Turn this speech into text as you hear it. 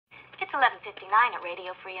It's 11:59 at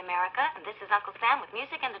Radio Free America, and this is Uncle Sam with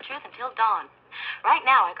music and the truth until dawn. Right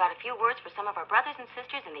now, I got a few words for some of our brothers and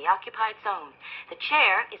sisters in the occupied zone. The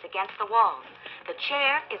chair is against the wall. The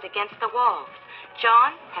chair is against the wall.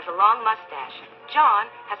 John has a long mustache.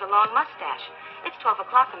 John has a long mustache. It's 12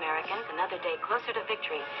 o'clock, Americans, another day closer to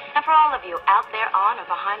victory. And for all of you out there on or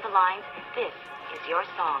behind the lines, this is your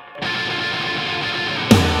song.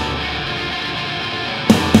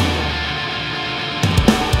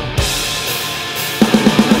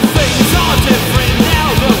 Different now,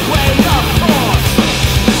 the way of force.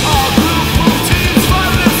 Our group of teams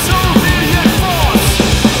fighting Soviet force.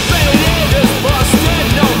 Radiators busted,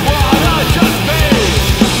 no water, just me.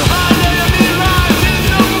 Behind enemy lines in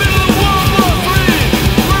the middle of World War III.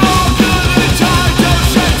 We're all good and tired, don't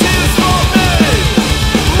shed tears for me.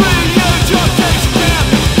 Reintroduction camp,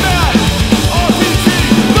 mad, RPG.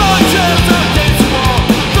 The chair's against the wall.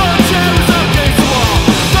 The chair is against the wall.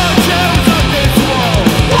 The chair is against the wall.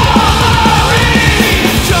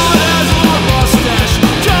 John has a long mustache.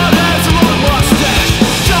 John has a long mustache.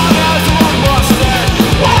 John has a long mustache.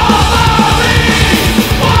 Wolverine!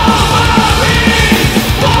 Wolverine!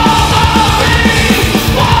 Wolverine!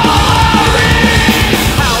 Wolverine!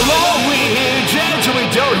 How long we here, Jen, till we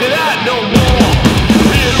don't do that no more?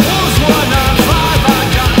 It was 195, I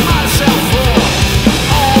got myself for.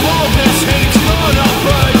 All of this hate's gonna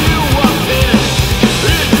burn you up in.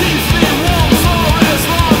 It keeps me warm for as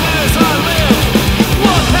long as I live.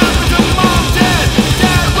 What happened to Mom, Dad?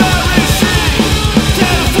 Dad, where is she?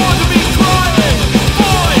 Can't afford to be crying.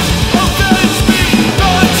 Boys, avenge me.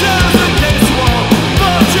 The chair is against the wall.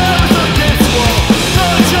 The chair is against the wall. The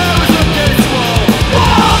chair is against the wall.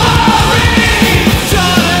 Wolverine!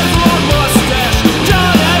 John has a long mustache.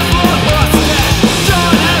 John has a long mustache.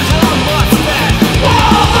 John has a long mustache.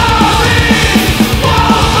 Wolverine!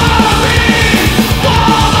 Wolverine!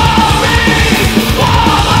 Wolverine!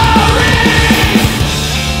 Wolverine!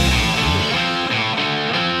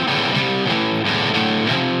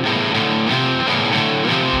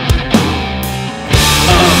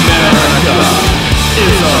 America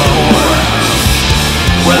is a whorehouse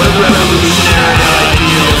where the revolutionary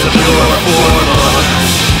ideals of your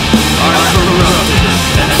forefathers are corrupt.